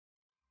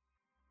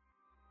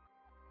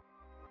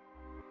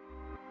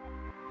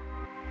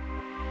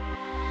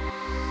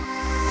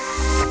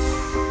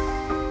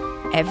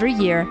Every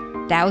year,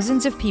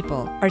 thousands of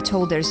people are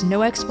told there's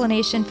no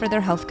explanation for their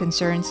health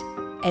concerns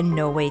and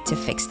no way to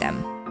fix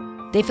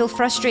them. They feel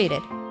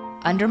frustrated,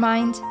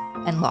 undermined,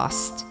 and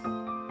lost.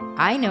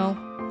 I know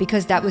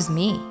because that was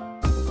me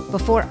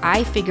before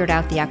I figured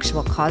out the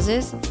actual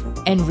causes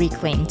and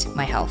reclaimed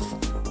my health.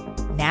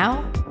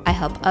 Now, I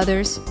help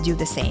others do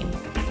the same.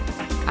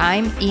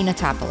 I'm Ina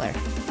Toppler,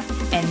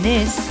 and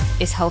this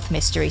is Health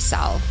Mystery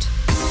Solved.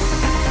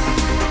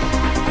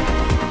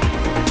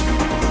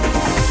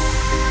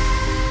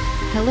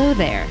 Hello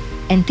there,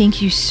 and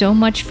thank you so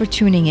much for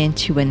tuning in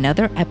to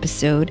another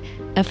episode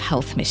of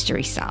Health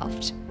Mystery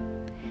Solved.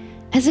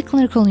 As a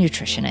clinical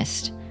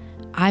nutritionist,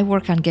 I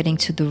work on getting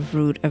to the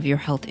root of your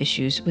health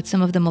issues with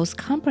some of the most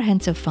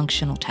comprehensive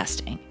functional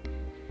testing.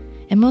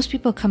 And most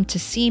people come to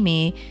see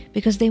me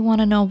because they want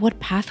to know what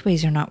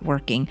pathways are not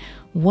working,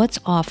 what's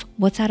off,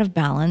 what's out of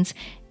balance,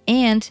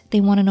 and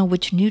they want to know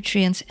which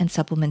nutrients and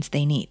supplements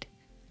they need.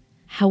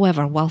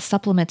 However, while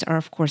supplements are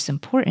of course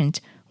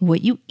important,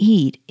 what you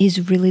eat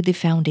is really the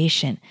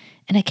foundation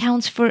and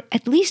accounts for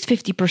at least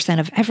 50%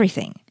 of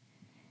everything.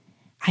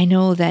 I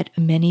know that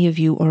many of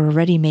you are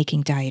already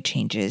making diet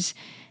changes.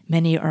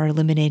 Many are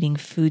eliminating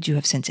foods you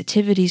have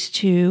sensitivities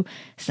to.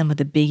 Some of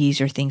the biggies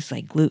are things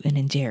like gluten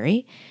and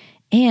dairy.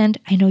 And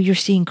I know you're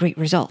seeing great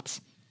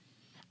results.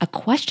 A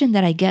question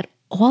that I get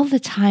all the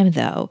time,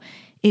 though,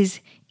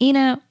 is,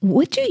 Ina,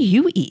 what do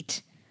you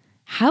eat?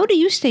 How do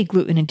you stay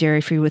gluten and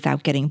dairy-free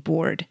without getting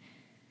bored?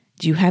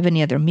 Do you have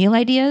any other meal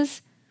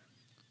ideas?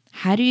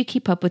 How do you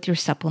keep up with your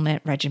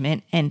supplement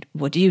regimen, and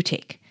what do you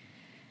take?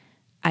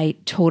 I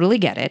totally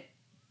get it.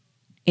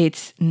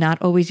 It's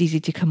not always easy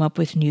to come up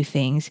with new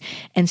things.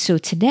 And so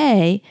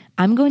today,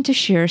 I'm going to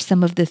share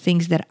some of the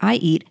things that I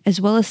eat,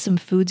 as well as some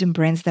foods and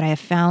brands that I have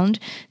found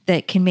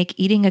that can make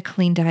eating a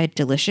clean diet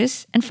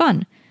delicious and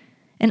fun.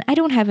 And I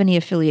don't have any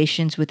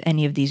affiliations with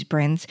any of these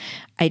brands.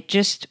 I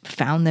just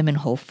found them in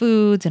Whole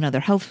Foods and other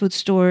health food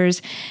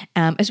stores,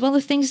 as well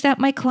as things that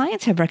my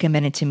clients have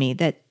recommended to me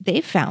that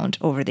they've found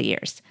over the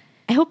years.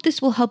 I hope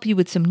this will help you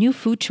with some new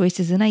food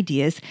choices and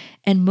ideas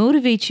and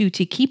motivate you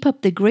to keep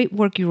up the great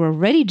work you're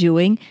already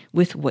doing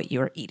with what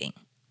you're eating.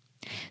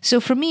 So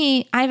for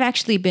me, I've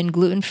actually been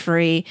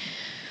gluten-free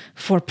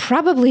for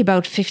probably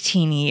about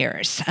 15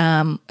 years.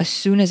 As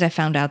soon as I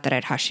found out that I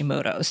had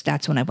Hashimoto's,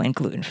 that's when I went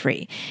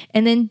gluten-free.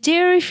 And then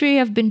dairy-free,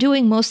 I've been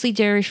doing mostly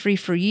dairy-free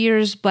for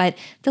years, but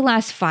the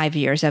last 5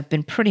 years, I've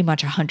been pretty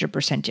much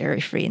 100%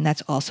 dairy-free, and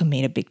that's also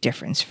made a big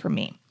difference for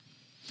me.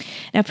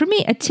 Now, for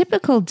me, a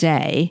typical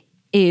day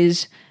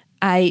is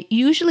I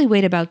usually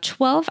wait about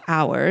 12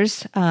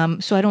 hours,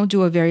 so I don't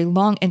do a very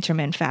long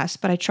intermittent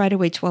fast, but I try to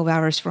wait 12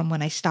 hours from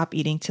when I stop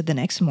eating to the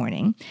next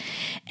morning.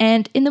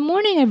 And in the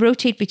morning, I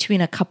rotate between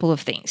a couple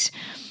of things.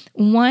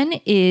 One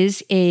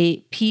is a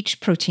peach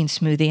protein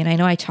smoothie, and I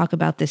know I talk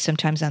about this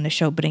sometimes on the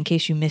show, but in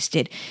case you missed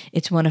it,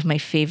 it's one of my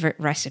favorite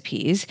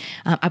recipes.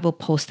 I will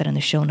post that in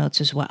the show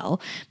notes as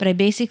well. But I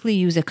basically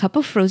use a cup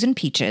of frozen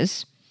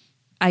peaches.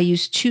 I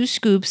use 2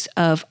 scoops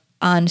of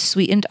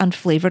unsweetened,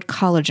 unflavored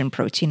collagen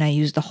protein. I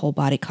use the whole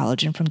body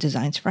collagen from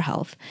Designs for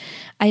Health.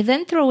 I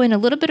then throw in a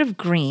little bit of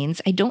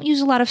greens. I don't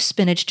use a lot of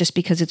spinach just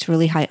because it's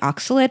really high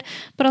oxalate,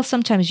 but I'll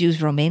sometimes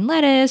use romaine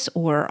lettuce,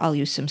 or I'll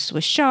use some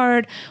Swiss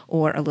chard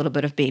or a little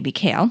bit of baby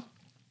kale.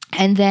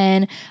 And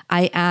then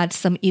I add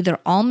some either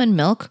almond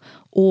milk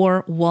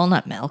or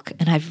walnut milk.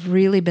 And I've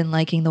really been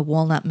liking the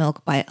walnut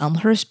milk by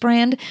Elmhurst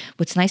brand.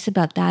 What's nice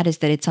about that is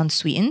that it's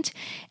unsweetened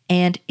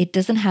and it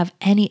doesn't have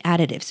any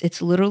additives.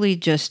 It's literally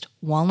just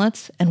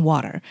walnuts and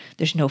water.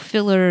 There's no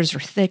fillers or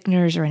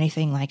thickeners or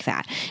anything like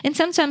that. And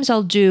sometimes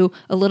I'll do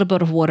a little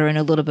bit of water and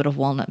a little bit of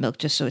walnut milk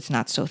just so it's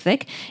not so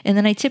thick. And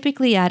then I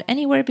typically add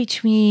anywhere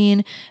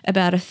between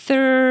about a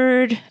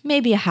third,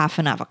 maybe a half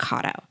an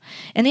avocado.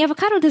 And the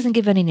avocado doesn't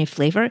give any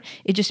flavor.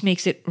 It just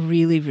makes it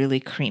really, really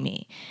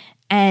creamy.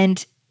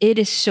 And it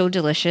is so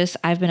delicious.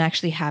 I've been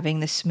actually having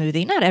this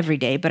smoothie, not every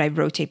day, but I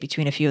rotate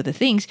between a few other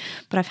things.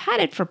 But I've had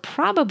it for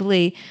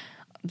probably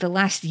the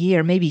last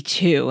year, maybe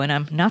 2, and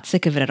I'm not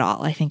sick of it at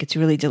all. I think it's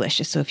really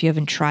delicious. So if you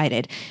haven't tried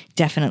it,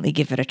 definitely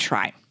give it a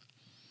try.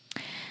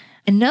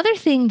 Another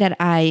thing that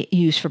I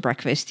use for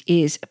breakfast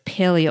is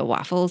paleo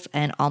waffles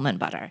and almond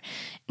butter.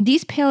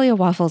 These paleo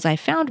waffles I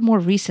found more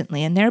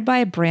recently, and they're by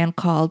a brand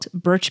called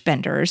Birch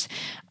Benders.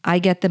 I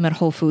get them at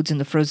Whole Foods in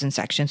the frozen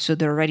section, so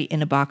they're already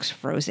in a box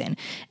frozen.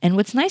 And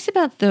what's nice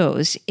about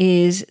those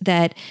is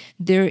that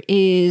there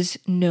is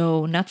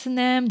no nuts in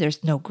them,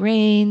 there's no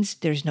grains,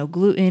 there's no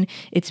gluten.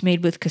 It's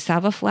made with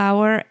cassava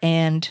flour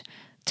and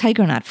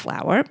tiger nut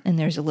flour, and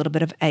there's a little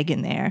bit of egg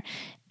in there.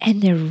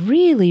 And they're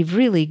really,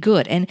 really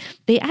good. And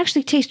they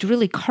actually taste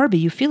really carby.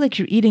 You feel like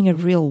you're eating a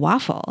real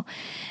waffle.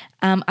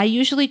 I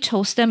usually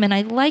toast them, and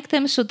I like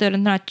them so they're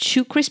not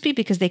too crispy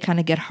because they kind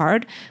of get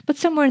hard, but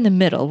somewhere in the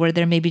middle where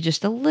they're maybe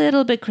just a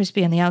little bit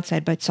crispy on the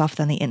outside but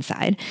soft on the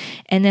inside.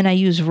 And then I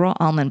use raw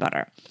almond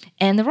butter.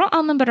 And the raw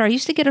almond butter I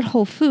used to get at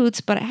Whole Foods,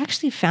 but I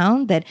actually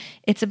found that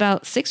it's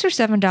about $6 or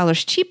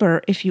 $7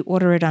 cheaper if you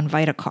order it on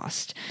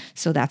VitaCost.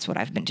 So that's what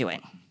I've been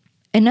doing.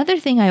 Another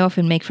thing I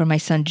often make for my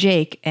son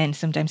Jake, and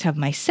sometimes have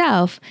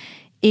myself,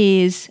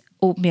 is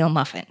oatmeal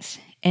muffins.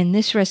 And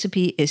this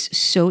recipe is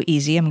so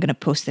easy. I'm going to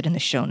post it in the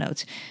show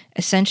notes.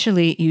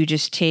 Essentially, you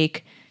just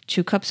take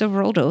 2 cups of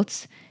rolled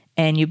oats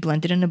and you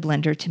blend it in a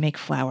blender to make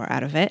flour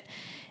out of it.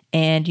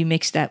 And you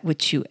mix that with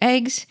 2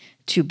 eggs,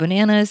 2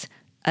 bananas,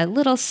 a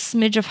little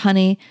smidge of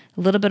honey,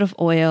 a little bit of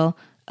oil,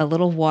 a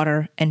little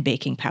water, and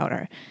baking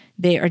powder.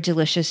 They are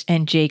delicious,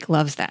 and Jake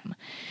loves them.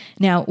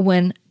 Now,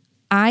 when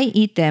I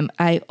eat them,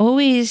 I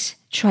always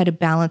try to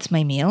balance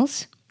my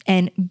meals.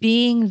 And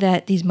being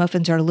that these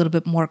muffins are a little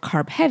bit more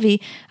carb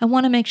heavy, I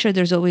want to make sure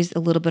there's always a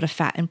little bit of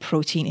fat and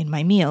protein in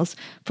my meals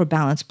for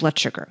balanced blood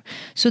sugar.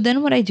 So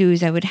then what I do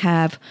is I would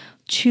have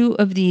 2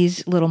 of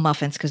these little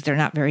muffins because they're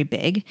not very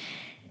big.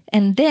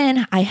 And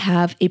then I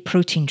have a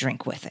protein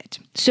drink with it.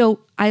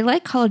 So I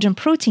like collagen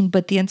protein,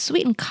 but the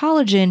unsweetened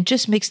collagen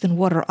just mixed in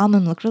water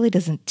almond milk really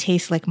doesn't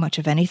taste like much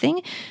of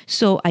anything.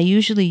 So I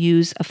usually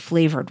use a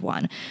flavored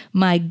one.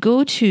 My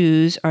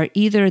go-tos are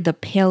either the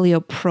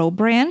Paleo Pro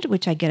brand,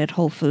 which I get at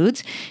Whole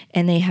Foods,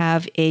 and they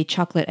have a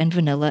chocolate and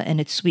vanilla, and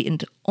it's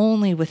sweetened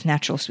only with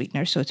natural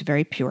sweetener, so it's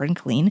very pure and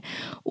clean.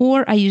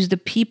 Or I use the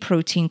pea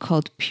protein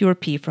called Pure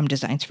Pea from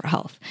Designs for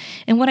Health.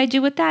 And what I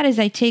do with that is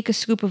I take a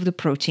scoop of the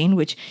protein,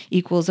 which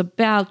equals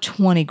about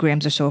 20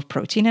 grams or so of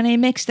protein, and I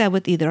mix that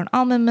with either an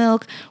almond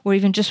milk or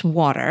even just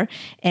water,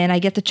 and I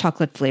get the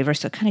chocolate flavor,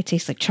 so it kind of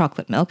tastes like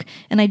chocolate milk,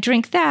 and I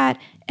drink that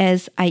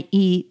as I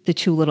eat the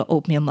 2 little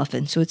oatmeal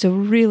muffins. So it's a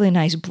really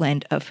nice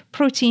blend of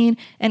protein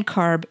and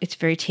carb. It's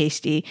very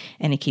tasty,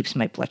 and it keeps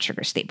my blood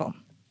sugar stable.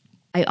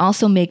 I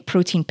also make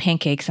protein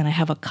pancakes, and I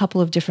have a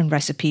couple of different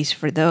recipes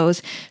for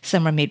those.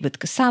 Some are made with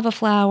cassava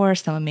flour,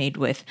 some are made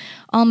with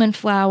almond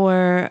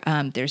flour.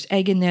 There's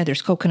egg in there,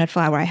 there's coconut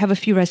flour. I have a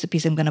few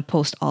recipes. I'm going to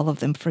post all of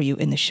them for you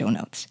in the show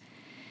notes.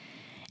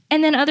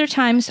 And then other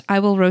times I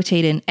will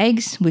rotate in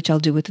eggs, which I'll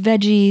do with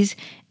veggies,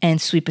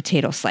 and sweet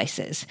potato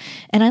slices.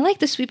 And I like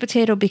the sweet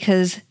potato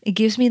because it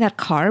gives me that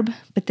carb,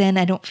 but then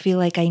I don't feel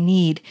like I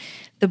need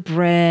the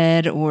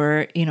bread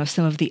or,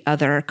 some of the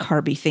other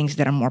carby things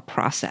that are more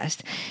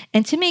processed.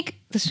 And to make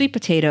the sweet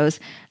potatoes,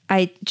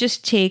 I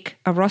just take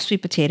a raw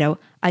sweet potato,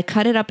 I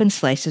cut it up in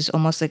slices,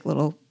 almost like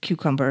little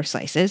cucumber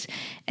slices,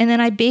 and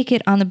then I bake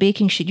it on the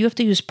baking sheet. You have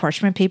to use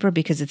parchment paper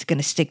because it's going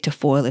to stick to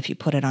foil if you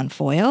put it on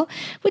foil,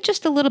 with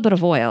just a little bit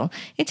of oil.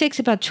 It takes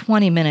about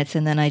 20 minutes,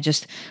 and then I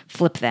just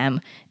flip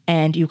them,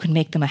 and you can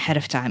make them ahead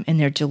of time, and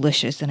they're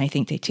delicious, and I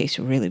think they taste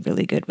really,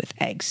 really good with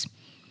eggs.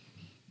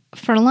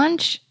 For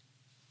lunch,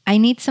 I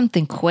need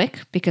something quick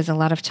because a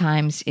lot of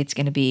times it's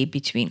going to be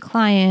between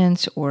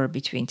clients or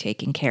between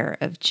taking care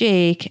of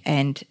Jake,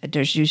 and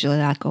there's usually a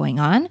lot going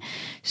on.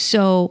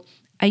 So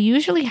I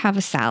usually have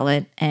a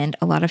salad, and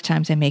a lot of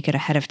times I make it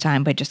ahead of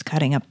time by just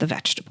cutting up the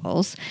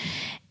vegetables.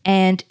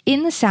 And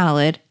in the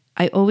salad,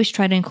 I always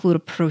try to include a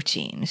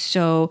protein.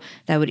 So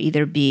that would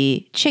either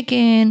be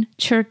chicken,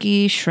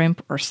 turkey,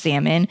 shrimp, or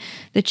salmon.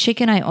 The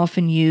chicken I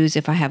often use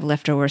if I have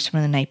leftovers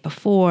from the night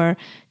before.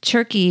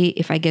 Turkey,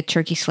 if I get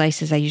turkey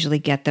slices, I usually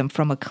get them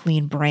from a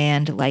clean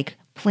brand like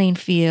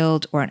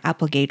Plainfield or an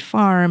Applegate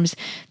Farms.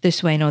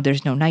 This way I know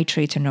there's no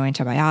nitrates or no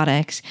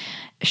antibiotics.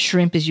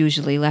 Shrimp is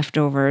usually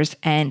leftovers.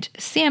 And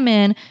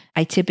salmon,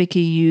 I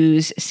typically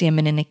use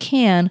salmon in a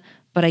can,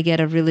 but I get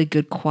a really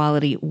good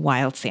quality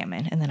wild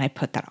salmon, and then I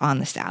put that on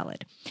the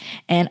salad.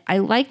 And I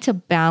like to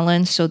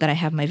balance so that I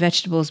have my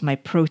vegetables, my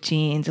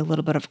proteins, a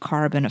little bit of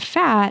carb and a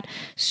fat.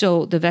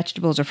 So the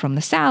vegetables are from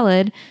the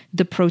salad.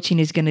 The protein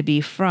is going to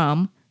be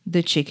from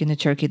the chicken, the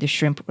turkey, the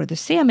shrimp, or the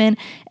salmon.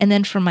 And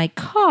then for my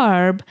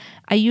carb,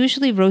 I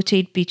usually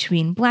rotate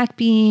between black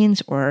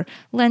beans or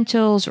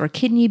lentils or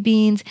kidney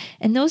beans.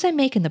 And those I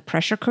make in the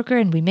pressure cooker,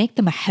 and we make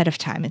them ahead of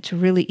time. It's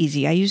really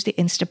easy. I use the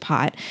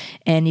Instapot,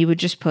 and you would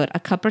just put a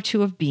cup or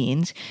 2 of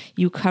beans.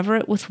 You cover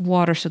it with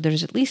water so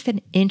there's at least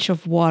an inch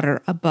of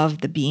water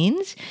above the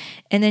beans.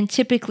 And then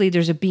typically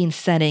there's a bean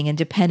setting, and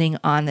depending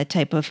on the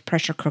type of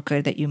pressure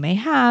cooker that you may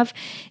have,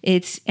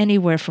 it's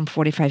anywhere from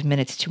 45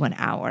 minutes to an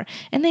hour.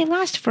 And they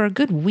last for a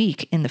good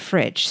week in the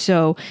fridge.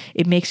 So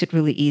it makes it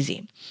really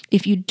easy.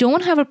 If you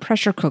don't have a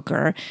pressure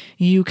cooker,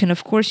 you can,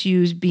 of course,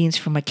 use beans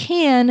from a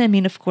can. I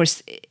mean, of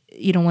course,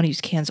 you don't want to use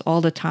cans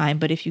all the time,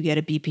 but if you get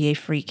a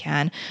BPA-free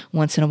can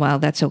once in a while,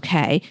 that's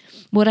okay.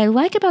 What I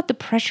like about the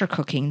pressure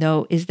cooking,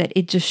 though, is that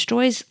it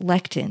destroys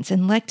lectins.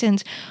 And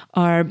lectins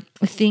are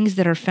things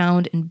that are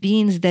found in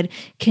beans that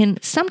can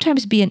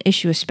sometimes be an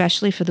issue,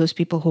 especially for those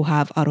people who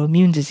have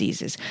autoimmune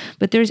diseases.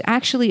 But there's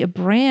actually a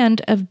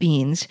brand of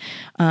beans,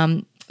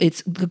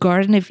 it's the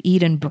Garden of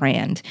Eden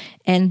brand,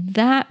 and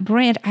that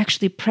brand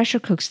actually pressure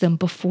cooks them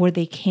before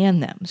they can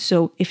them.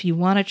 So if you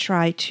want to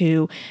try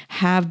to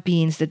have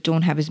beans that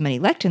don't have as many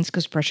lectins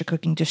because pressure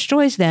cooking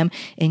destroys them,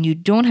 and you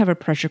don't have a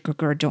pressure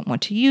cooker or don't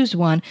want to use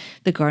one,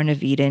 the Garden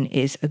of Eden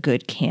is a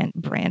good canned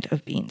brand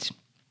of beans.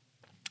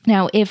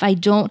 Now, if I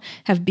don't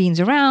have beans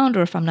around,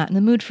 or if I'm not in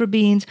the mood for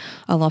beans,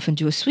 I'll often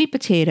do a sweet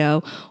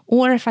potato.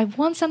 Or if I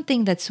want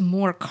something that's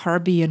more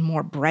carby and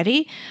more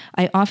bready,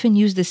 I often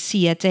use the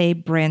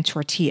Siete brand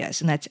tortillas,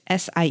 and that's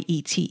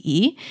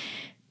Siete.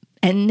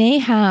 And they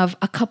have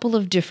a couple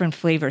of different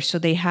flavors. So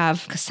they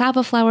have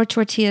cassava flour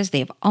tortillas, they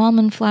have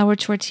almond flour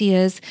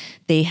tortillas,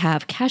 they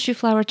have cashew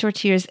flour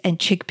tortillas, and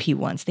chickpea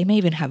ones. They may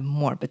even have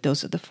more, but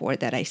those are the 4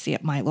 that I see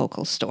at my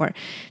local store.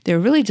 They're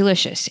really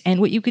delicious. And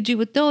what you could do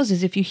with those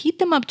is if you heat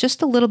them up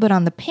just a little bit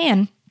on the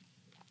pan,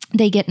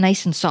 they get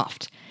nice and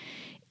soft.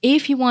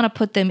 If you want to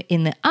put them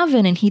in the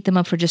oven and heat them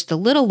up for just a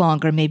little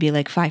longer, maybe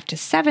like 5 to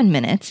 7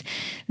 minutes,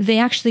 they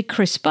actually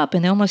crisp up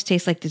and they almost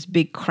taste like this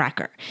big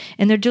cracker.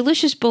 And they're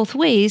delicious both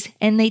ways,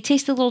 and they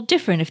taste a little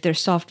different if they're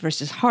soft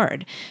versus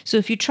hard. So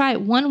if you try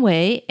it one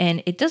way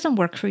and it doesn't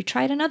work for you,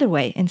 try it another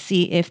way and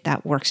see if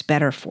that works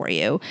better for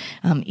you.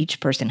 Each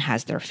person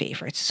has their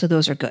favorites, so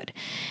those are good.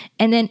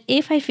 And then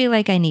if I feel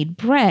like I need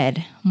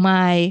bread,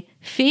 my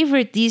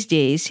favorite these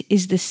days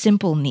is the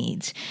Simple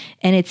Needs,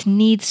 and it's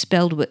Needs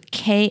spelled with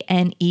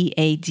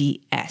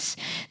Kneads.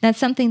 That's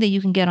something that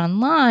you can get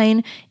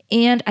online,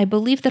 and I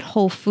believe that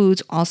Whole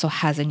Foods also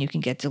has, and you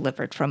can get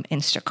delivered from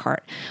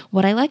Instacart.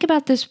 What I like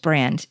about this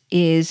brand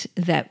is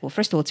that, well,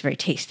 first of all, it's very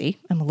tasty.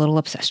 I'm a little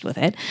obsessed with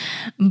it,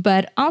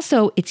 but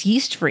also it's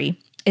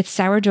yeast-free. It's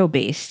sourdough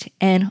based,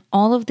 and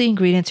all of the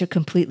ingredients are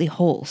completely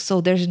whole. So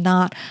there's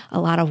not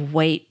a lot of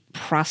white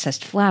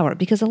processed flour,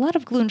 because a lot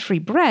of gluten-free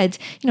breads,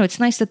 it's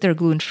nice that they're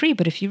gluten-free,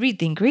 but if you read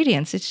the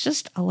ingredients, it's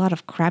just a lot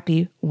of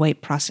crappy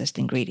white processed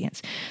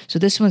ingredients. So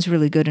this one's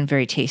really good and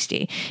very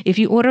tasty. If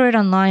you order it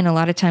online, a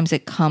lot of times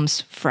it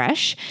comes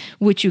fresh,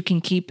 which you can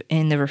keep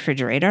in the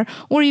refrigerator,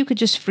 or you could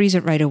just freeze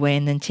it right away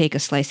and then take a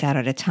slice out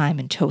at a time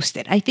and toast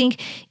it. I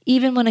think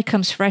even when it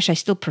comes fresh, I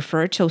still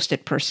prefer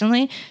toasted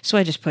personally, so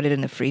I just put it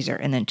in the freezer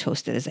and then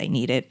toast it as I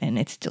need it, and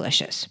it's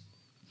delicious.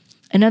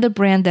 Another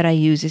brand that I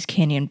use is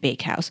Canyon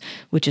Bakehouse,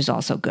 which is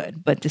also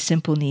good, but the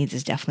Simple Needs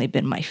has definitely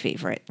been my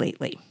favorite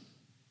lately.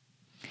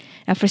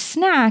 Now for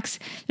snacks,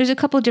 there's a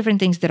couple of different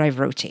things that I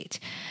rotate.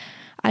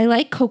 I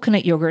like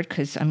coconut yogurt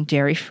because I'm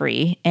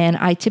dairy-free, and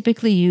I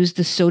typically use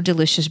the So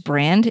Delicious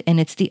brand, and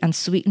it's the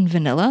unsweetened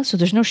vanilla, so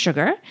there's no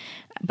sugar,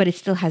 but it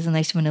still has a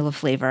nice vanilla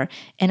flavor.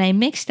 And I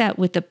mix that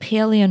with the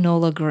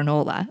Paleanola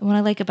granola. And what I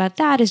like about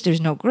that is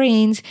there's no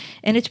grains,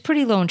 and it's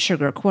pretty low in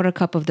sugar. A quarter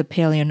cup of the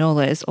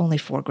Paleanola is only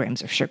 4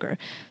 grams of sugar.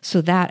 So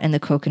that and the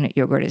coconut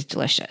yogurt is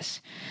delicious.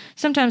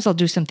 Sometimes I'll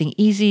do something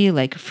easy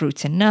like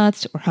fruits and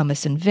nuts or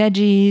hummus and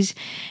veggies.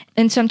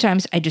 And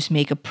sometimes I just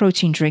make a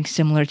protein drink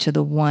similar to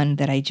the one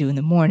that I do in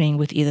the morning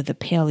with either the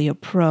Paleo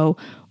Pro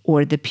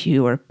or the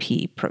Pure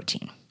Pea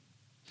protein.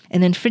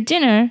 And then for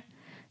dinner,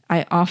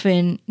 I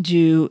often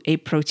do a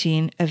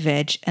protein, a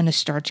veg, and a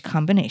starch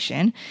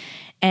combination.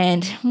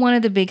 And one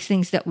of the big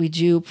things that we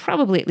do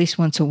probably at least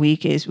once a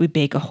week is we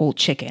bake a whole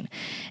chicken.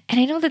 And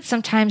I know that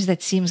sometimes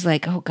that seems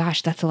like, oh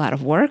gosh, that's a lot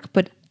of work,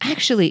 but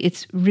actually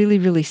it's really,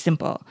 really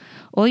simple.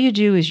 All you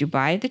do is you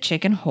buy the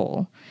chicken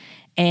whole.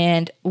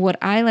 And what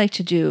I like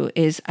to do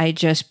is I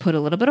just put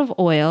a little bit of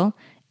oil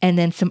and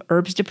then some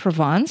herbes de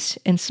Provence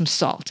and some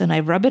salt, and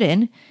I rub it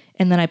in.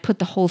 And then I put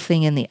the whole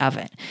thing in the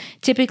oven.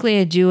 Typically,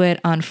 I do it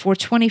on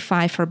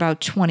 425 for about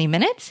 20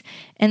 minutes,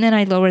 and then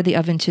I lower the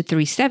oven to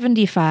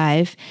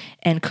 375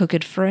 and cook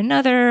it for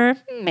another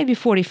maybe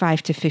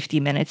 45 to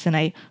 50 minutes. And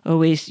I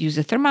always use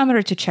a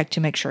thermometer to check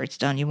to make sure it's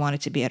done. You want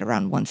it to be at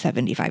around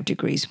 175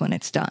 degrees when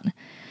it's done.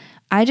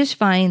 I just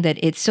find that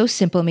it's so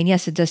simple. I mean,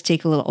 yes, it does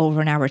take a little over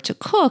an hour to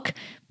cook,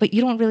 but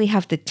you don't really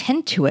have to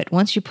tend to it.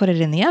 Once you put it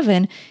in the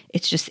oven,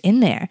 it's just in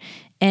there.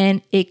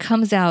 And it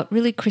comes out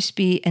really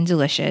crispy and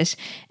delicious.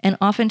 And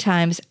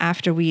oftentimes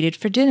after we eat it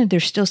for dinner,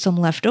 there's still some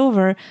left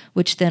over,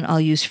 which then I'll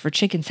use for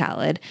chicken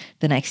salad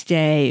the next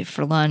day,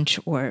 for lunch,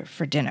 or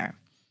for dinner.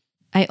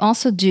 I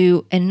also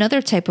do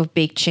another type of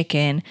baked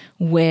chicken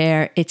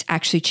where it's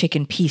actually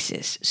chicken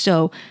pieces.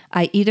 So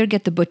I either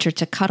get the butcher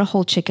to cut a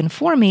whole chicken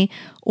for me,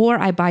 or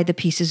I buy the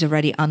pieces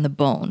already on the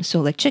bone.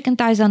 So like chicken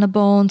thighs on the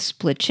bone,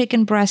 split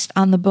chicken breast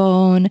on the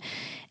bone,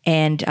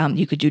 and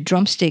you could do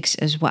drumsticks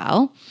as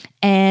well.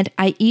 And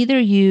I either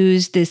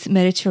use this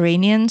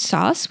Mediterranean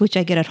sauce, which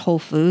I get at Whole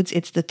Foods.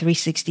 It's the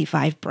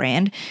 365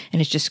 brand,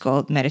 and it's just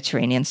called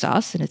Mediterranean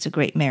sauce, and it's a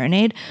great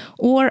marinade.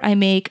 Or I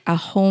make a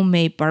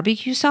homemade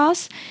barbecue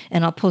sauce,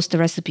 and I'll post the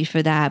recipe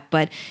for that.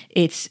 But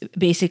it's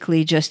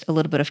basically just a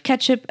little bit of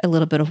ketchup, a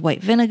little bit of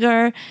white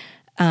vinegar,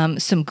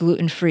 some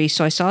gluten-free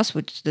soy sauce,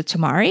 which is the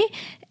tamari,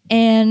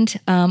 and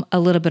a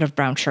little bit of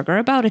brown sugar,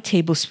 about a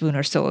tablespoon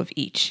or so of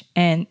each.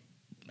 And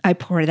I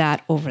pour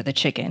that over the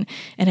chicken,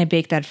 and I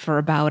bake that for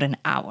about an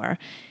hour.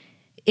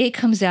 It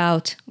comes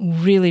out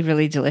really,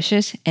 really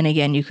delicious. And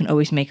again, you can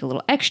always make a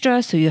little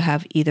extra, so you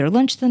have either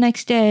lunch the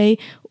next day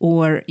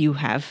or you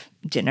have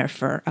dinner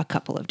for a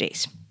couple of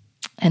days.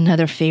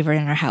 Another favorite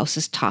in our house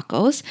is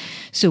tacos.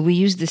 So we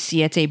use the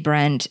Siete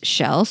brand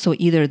shell. So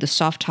either the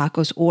soft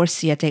tacos or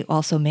Siete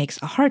also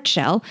makes a hard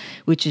shell,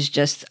 which is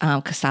just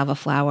cassava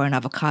flour and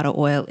avocado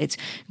oil. It's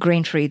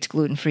grain-free, it's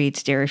gluten-free,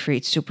 it's dairy-free,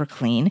 it's super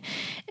clean.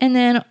 And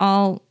then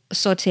I'll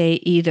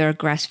saute either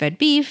grass-fed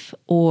beef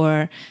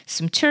or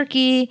some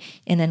turkey.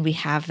 And then we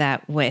have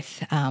that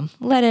with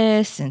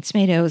lettuce and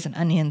tomatoes and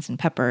onions and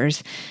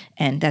peppers.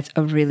 And that's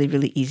a really,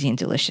 really easy and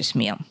delicious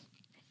meal.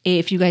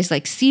 If you guys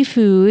like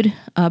seafood,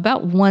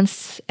 about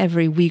once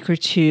every week or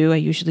two, I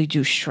usually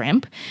do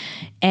shrimp.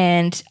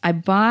 And I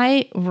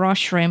buy raw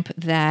shrimp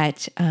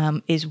that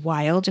is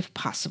wild if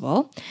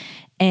possible.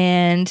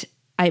 And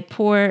I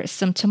pour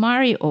some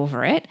tamari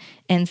over it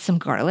and some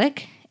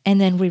garlic. And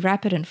then we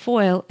wrap it in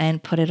foil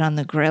and put it on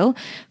the grill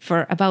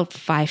for about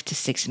 5 to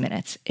 6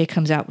 minutes. It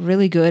comes out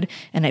really good,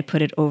 and I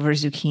put it over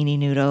zucchini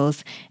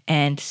noodles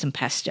and some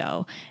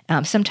pesto.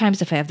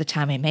 Sometimes if I have the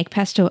time, I make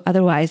pesto.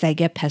 Otherwise, I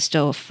get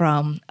pesto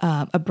from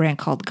a brand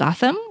called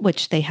Gotham,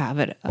 which they have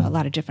at a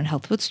lot of different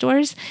health food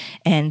stores.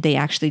 And they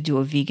actually do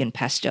a vegan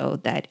pesto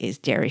that is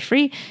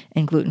dairy-free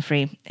and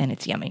gluten-free, and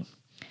it's yummy.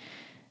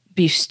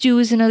 Beef stew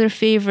is another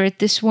favorite.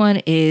 This one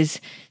is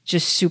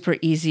just super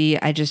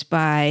easy. I just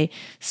buy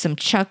some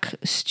chuck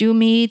stew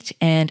meat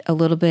and a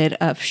little bit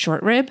of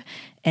short rib,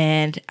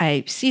 and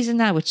I season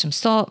that with some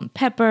salt and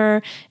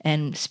pepper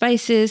and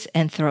spices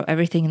and throw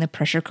everything in the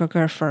pressure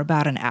cooker for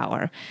about an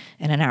hour.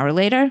 And an hour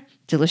later,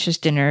 delicious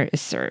dinner is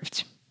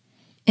served.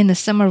 In the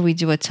summer, we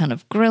do a ton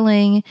of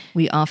grilling.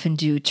 We often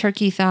do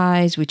turkey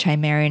thighs, which I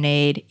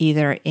marinate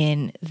either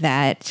in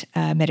that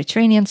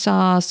Mediterranean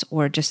sauce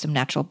or just some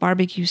natural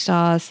barbecue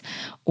sauce,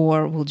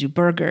 or we'll do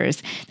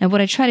burgers. Now,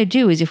 what I try to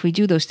do is if we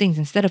do those things,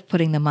 instead of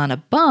putting them on a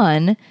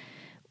bun,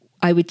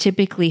 I would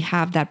typically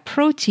have that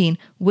protein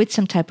with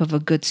some type of a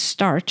good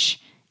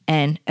starch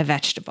and a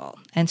vegetable.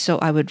 And so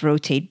I would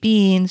rotate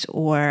beans,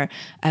 or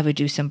I would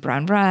do some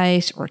brown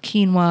rice or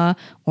quinoa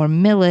or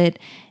millet.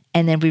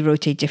 And then we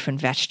rotate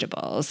different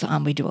vegetables.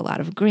 We do a lot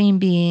of green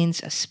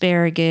beans,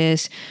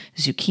 asparagus,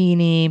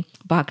 zucchini,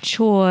 bok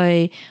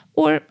choy,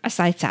 or a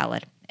side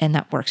salad. And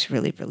that works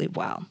really, really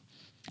well.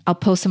 I'll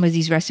post some of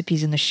these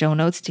recipes in the show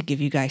notes to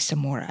give you guys some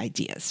more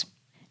ideas.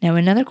 Now,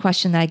 another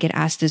question that I get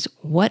asked is,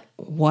 what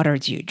water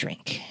do you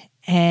drink?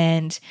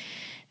 And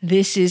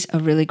this is a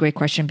really great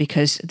question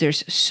because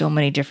there's so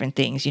many different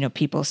things. You know,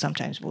 people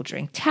sometimes will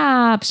drink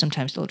tap,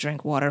 sometimes they'll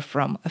drink water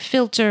from a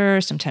filter,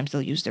 sometimes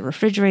they'll use the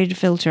refrigerated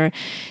filter.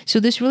 So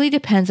this really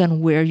depends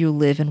on where you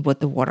live and what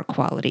the water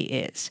quality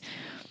is.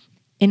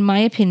 In my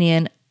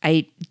opinion,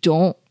 I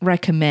don't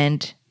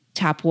recommend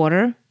tap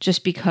water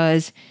just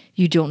because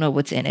you don't know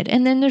what's in it.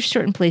 And then there's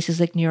certain places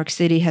like New York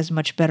City has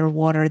much better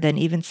water than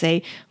even,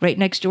 say, right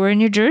next door in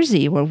New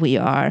Jersey where we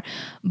are.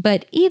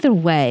 But either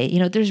way, you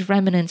know, there's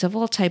remnants of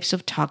all types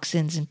of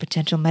toxins and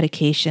potential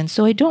medications.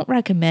 So I don't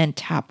recommend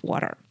tap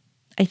water.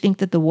 I think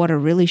that the water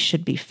really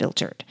should be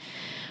filtered.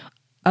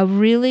 A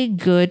really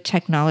good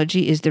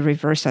technology is the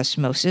reverse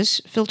osmosis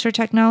filter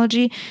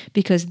technology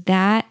because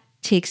that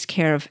takes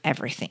care of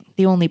everything.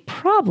 The only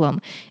problem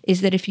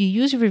is that if you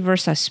use a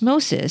reverse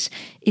osmosis,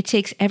 it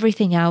takes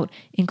everything out,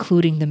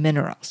 including the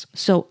minerals.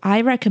 So I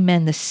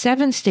recommend the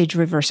 7-stage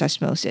reverse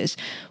osmosis,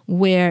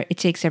 where it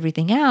takes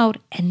everything out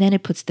and then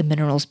it puts the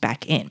minerals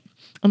back in.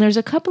 And there's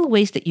a couple of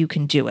ways that you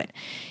can do it.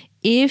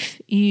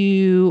 If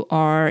you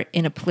are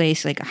in a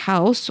place like a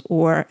house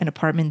or an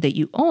apartment that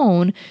you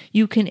own,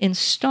 you can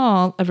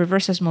install a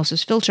reverse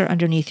osmosis filter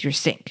underneath your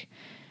sink.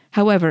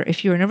 However,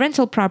 if you're in a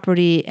rental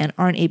property and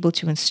aren't able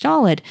to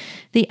install it,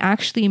 they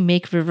actually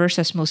make reverse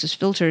osmosis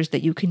filters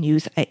that you can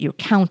use at your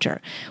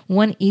counter.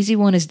 One easy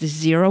one is the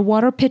Zero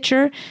Water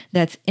pitcher.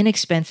 That's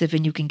inexpensive,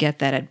 and you can get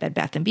that at Bed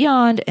Bath &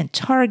 Beyond and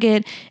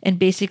Target. And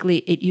basically,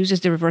 it uses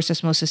the reverse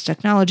osmosis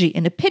technology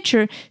in a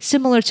pitcher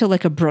similar to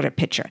like a Brita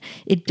pitcher.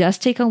 It does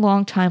take a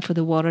long time for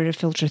the water to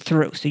filter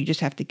through, so you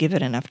just have to give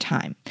it enough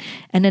time.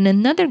 And then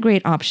another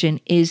great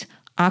option is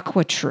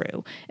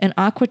AquaTrue. And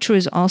AquaTrue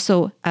is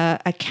also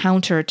a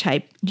counter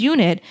type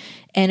unit,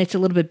 and it's a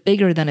little bit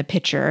bigger than a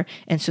pitcher.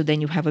 And so then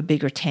you have a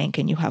bigger tank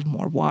and you have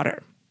more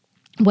water.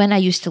 When I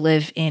used to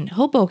live in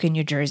Hoboken,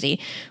 New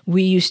Jersey,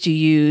 we used to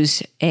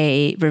use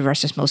a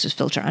reverse osmosis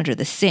filter under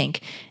the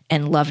sink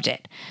and loved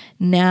it.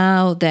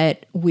 Now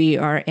that we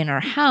are in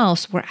our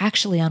house, we're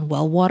actually on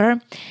well water.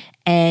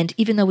 And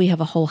even though we have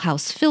a whole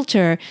house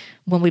filter,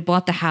 when we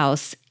bought the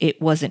house,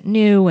 it wasn't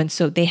new. And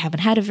so they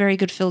haven't had a very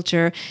good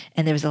filter.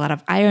 And there was a lot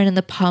of iron in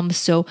the pump.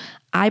 So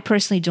I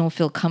personally don't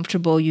feel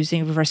comfortable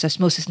using reverse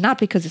osmosis, not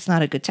because it's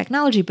not a good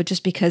technology, but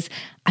just because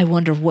I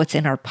wonder what's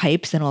in our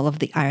pipes and all of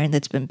the iron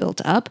that's been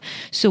built up.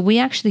 So we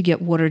actually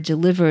get water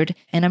delivered,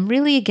 and I'm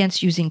really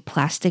against using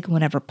plastic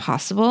whenever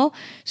possible.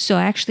 So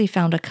I actually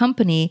found a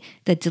company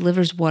that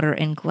delivers water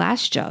in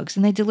glass jugs,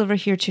 and they deliver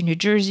here to New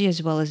Jersey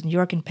as well as New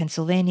York and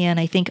Pennsylvania, and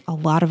I think a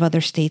lot of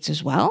other states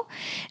as well.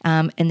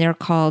 And they're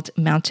called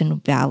Mountain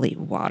Valley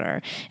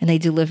Water, and they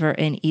deliver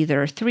in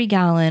either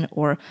 3-gallon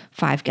or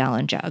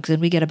 5-gallon jugs, and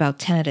we get about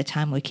 10 at a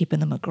time. We keep in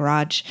the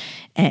garage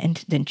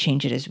and then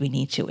change it as we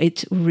need to.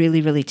 It's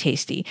really, really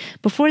tasty.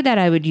 Before that,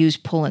 I would use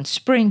Poland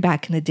Spring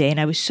back in the day, and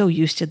I was so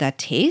used to that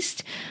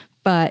taste,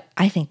 but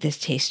I think this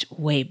tastes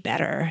way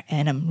better,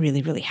 and I'm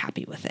really, really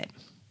happy with it.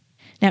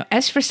 Now,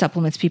 as for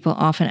supplements, people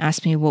often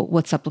ask me, well,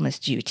 what supplements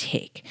do you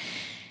take?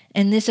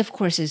 And this, of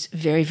course, is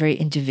very, very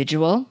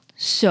individual.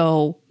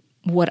 So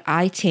what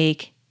I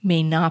take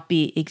may not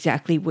be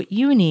exactly what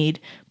you need,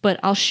 but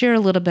I'll share a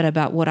little bit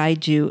about what I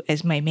do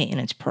as my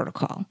maintenance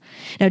protocol.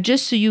 Now,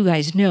 just so you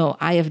guys know,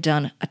 I have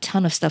done a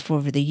ton of stuff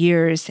over the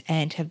years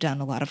and have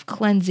done a lot of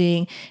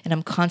cleansing, and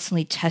I'm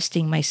constantly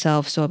testing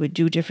myself. So I would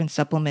do different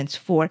supplements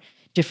for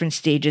different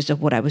stages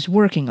of what I was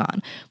working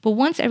on. But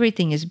once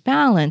everything is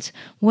balanced,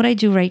 what I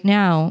do right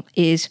now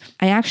is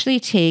I actually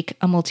take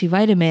a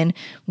multivitamin,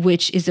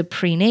 which is a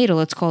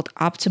prenatal. It's called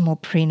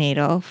Optimal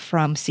Prenatal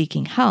from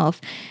Seeking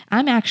Health.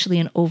 I'm actually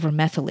an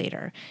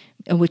overmethylator,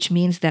 which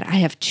means that I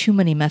have too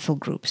many methyl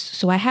groups.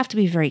 So I have to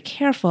be very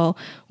careful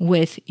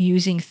with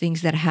using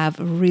things that have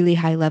really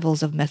high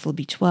levels of methyl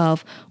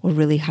B12 or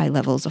really high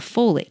levels of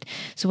folate.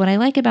 So what I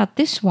like about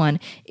this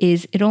one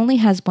is it only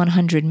has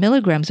 100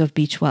 milligrams of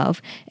B12,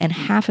 and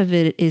half of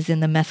it is in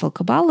the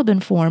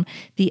methylcobalamin form.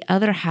 The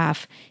other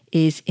half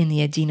is in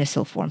the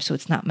adenosyl form, so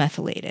it's not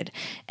methylated.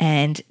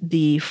 And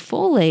the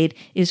folate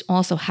is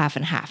also half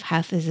and half.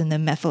 Half is in the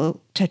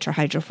methyl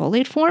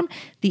tetrahydrofolate form.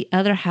 The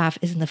other half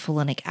is in the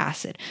folinic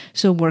acid.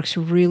 So it works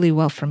really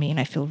well for me, and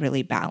I feel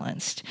really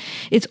balanced.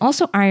 It's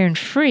also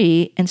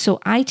iron-free, and so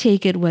I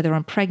take it whether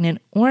I'm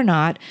pregnant or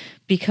not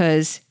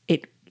because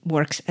it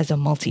works as a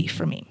multi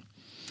for me.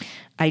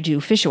 I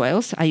do fish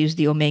oils. I use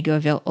the Omega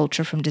Avail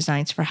Ultra from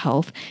Designs for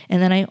Health.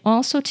 And then I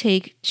also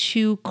take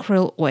 2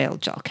 krill oil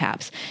gel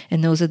caps.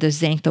 And those are the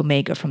Xanth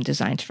Omega from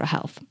Designs for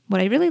Health. What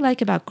I really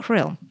like about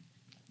krill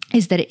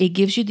is that it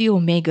gives you the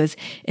omegas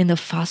in the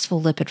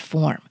phospholipid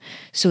form.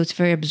 So it's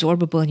very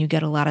absorbable and you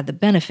get a lot of the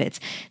benefits.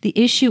 The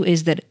issue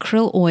is that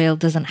krill oil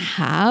doesn't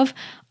have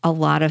a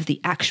lot of the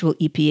actual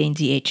EPA and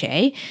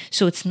DHA,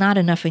 so it's not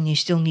enough and you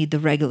still need the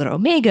regular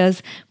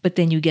omegas, but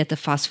then you get the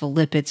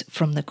phospholipids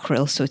from the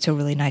krill, so it's a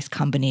really nice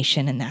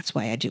combination, and that's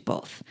why I do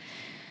both.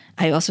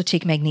 I also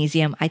take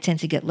magnesium. I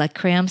tend to get leg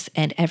cramps,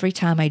 and every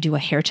time I do a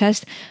hair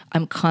test,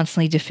 I'm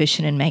constantly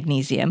deficient in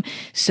magnesium.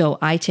 So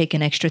I take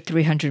an extra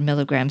 300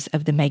 milligrams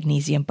of the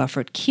magnesium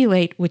buffered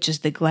chelate, which is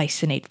the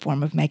glycinate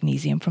form of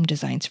magnesium from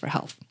Designs for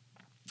Health.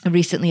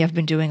 Recently, I've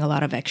been doing a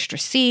lot of extra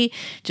C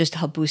just to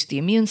help boost the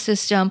immune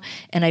system,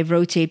 and I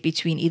rotate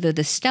between either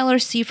the Stellar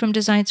C from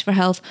Designs for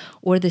Health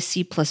or the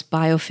C plus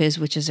BioFizz,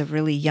 which is a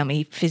really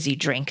yummy fizzy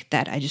drink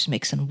that I just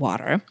mix in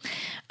water.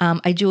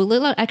 I do a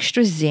little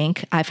extra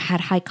zinc. I've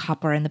had high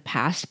copper in the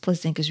past,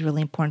 plus zinc is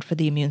really important for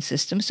the immune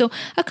system. So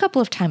a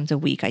couple of times a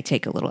week, I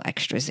take a little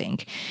extra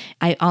zinc.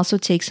 I also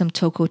take some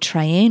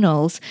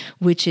tocotrienols,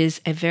 which is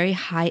a very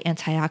high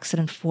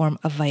antioxidant form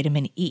of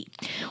vitamin E.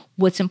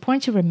 What's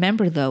important to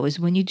remember, though, is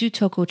when you do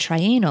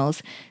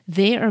tocotrienols,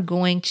 they are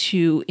going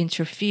to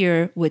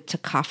interfere with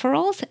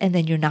tocopherols, and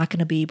then you're not going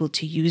to be able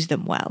to use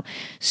them well.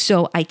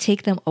 So I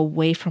take them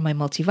away from my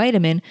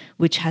multivitamin,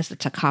 which has the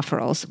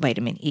tocopherols,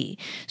 vitamin E.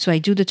 So I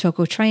do the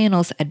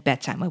tocotrienols at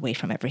bedtime away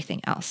from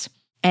everything else.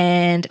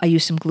 And I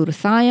use some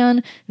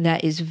glutathione.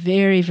 That is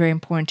very, very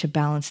important to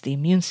balance the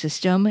immune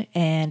system.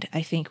 And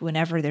I think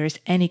whenever there's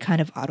any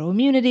kind of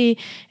autoimmunity,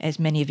 as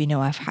many of you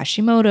know, I have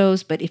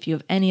Hashimoto's, but if you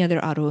have any other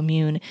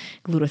autoimmune,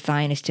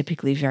 glutathione is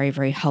typically very,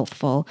 very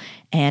helpful.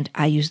 And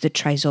I use the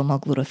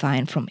trisomal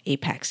glutathione from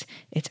Apex.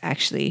 It's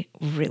actually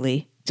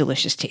really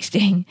delicious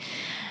tasting.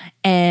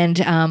 And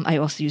I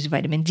also use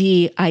vitamin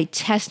D. I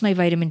test my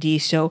vitamin D.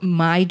 So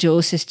my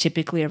dose is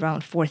typically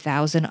around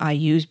 4,000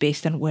 IUs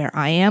based on where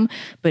I am.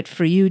 But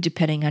for you,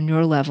 depending on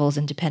your levels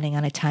and depending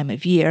on a time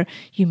of year,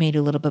 you may need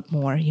a little bit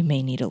more, you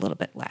may need a little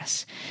bit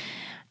less.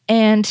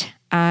 And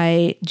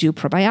I do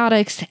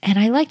probiotics, and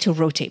I like to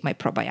rotate my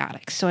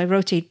probiotics. So I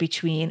rotate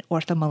between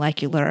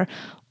orthomolecular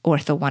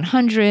Ortho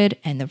 100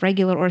 and the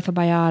regular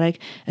orthobiotic,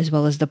 as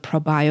well as the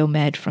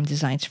Probiomed from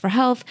Designs for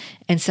Health.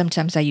 And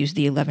sometimes I use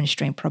the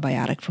 11-strain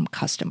probiotic from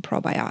Custom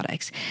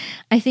Probiotics.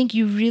 I think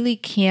you really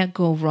can't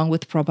go wrong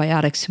with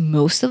probiotics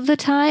most of the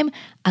time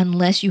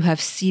unless you have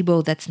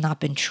SIBO that's not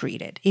been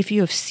treated. If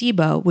you have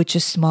SIBO, which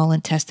is small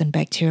intestine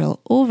bacterial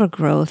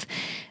overgrowth,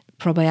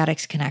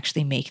 probiotics can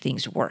actually make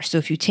things worse. So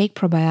if you take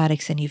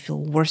probiotics and you feel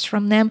worse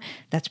from them,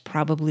 that's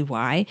probably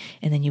why.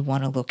 And then you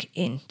want to look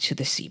into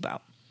the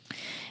SIBO.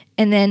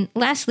 And then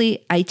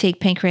lastly, I take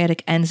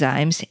pancreatic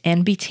enzymes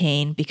and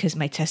betaine because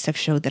my tests have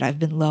showed that I've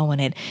been low in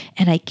it.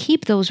 And I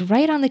keep those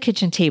right on the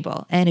kitchen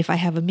table. And if I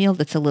have a meal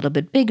that's a little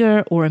bit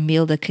bigger or a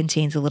meal that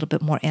contains a little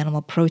bit more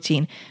animal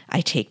protein,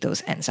 I take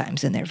those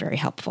enzymes and they're very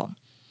helpful.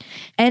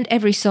 And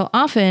every so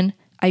often,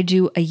 I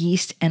do a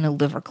yeast and a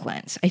liver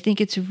cleanse. I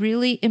think it's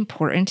really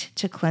important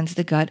to cleanse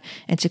the gut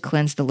and to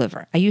cleanse the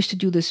liver. I used to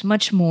do this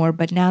much more,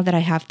 but now that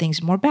I have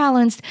things more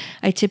balanced,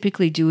 I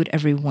typically do it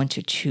every 1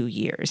 to 2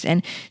 years.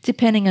 And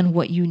depending on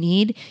what you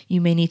need, you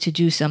may need to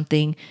do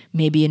something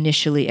maybe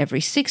initially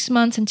every 6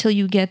 months until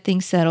you get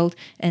things settled,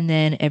 and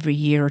then every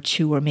year or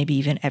 2, or maybe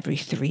even every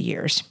 3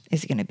 years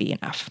is going to be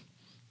enough.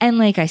 And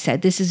like I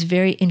said, this is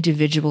very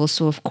individual.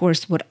 So of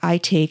course, what I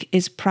take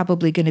is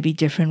probably going to be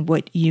different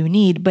what you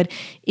need. But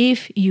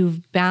if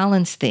you've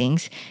balanced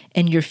things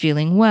and you're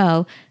feeling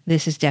well,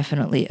 this is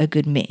definitely a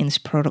good maintenance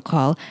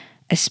protocol,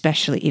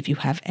 especially if you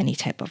have any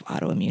type of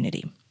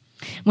autoimmunity.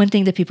 One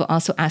thing that people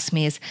also ask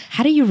me is,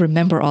 how do you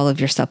remember all of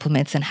your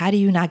supplements and how do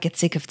you not get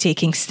sick of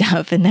taking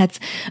stuff? And that's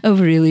a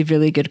really,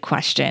 really good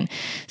question.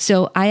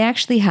 So I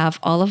actually have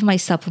all of my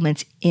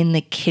supplements in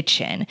the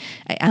kitchen.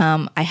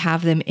 I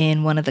have them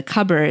in one of the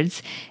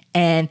cupboards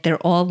and they're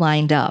all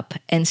lined up.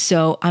 And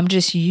so I'm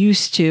just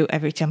used to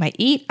every time I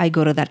eat, I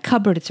go to that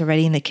cupboard, it's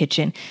already in the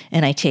kitchen,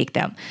 and I take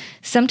them.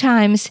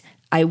 Sometimes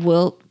I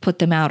will put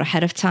them out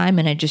ahead of time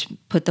and I just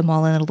put them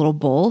all in a little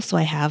bowl. So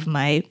I have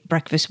my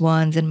breakfast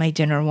ones and my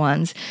dinner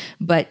ones.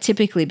 But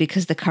typically,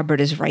 because the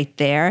cupboard is right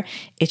there,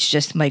 it's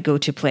just my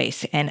go-to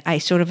place. And I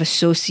sort of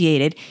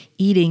associated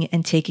eating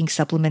and taking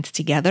supplements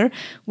together,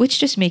 which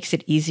just makes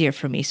it easier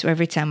for me. So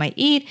every time I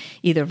eat,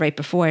 either right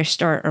before I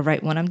start or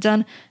right when I'm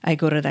done, I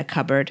go to that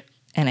cupboard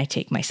and I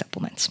take my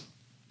supplements.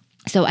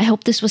 So I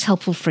hope this was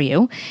helpful for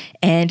you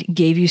and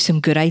gave you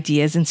some good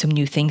ideas and some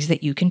new things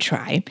that you can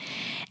try.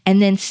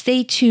 And then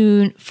stay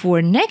tuned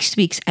for next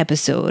week's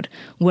episode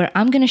where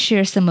I'm going to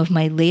share some of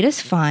my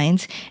latest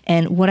finds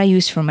and what I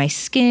use for my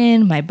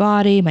skin, my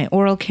body, my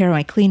oral care,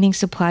 my cleaning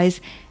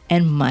supplies,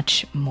 and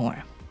much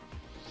more.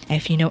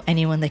 If you know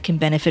anyone that can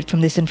benefit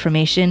from this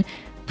information,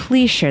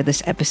 please share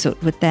this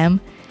episode with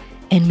them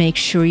and make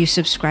sure you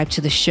subscribe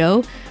to the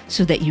show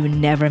so that you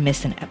never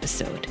miss an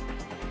episode.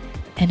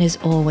 And as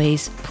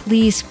always,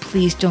 please,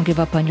 please don't give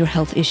up on your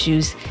health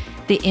issues.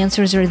 The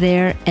answers are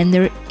there and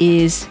there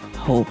is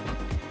hope.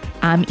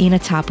 I'm Ina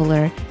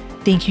Toppler.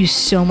 Thank you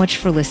so much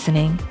for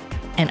listening,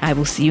 and I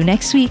will see you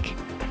next week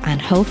on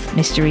Health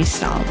Mysteries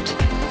Solved.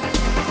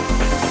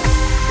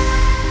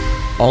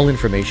 All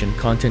information,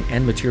 content,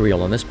 and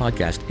material on this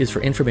podcast is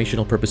for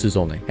informational purposes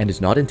only and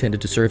is not intended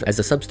to serve as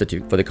a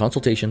substitute for the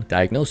consultation,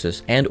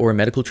 diagnosis, and/or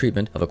medical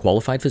treatment of a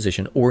qualified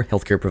physician or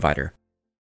healthcare provider.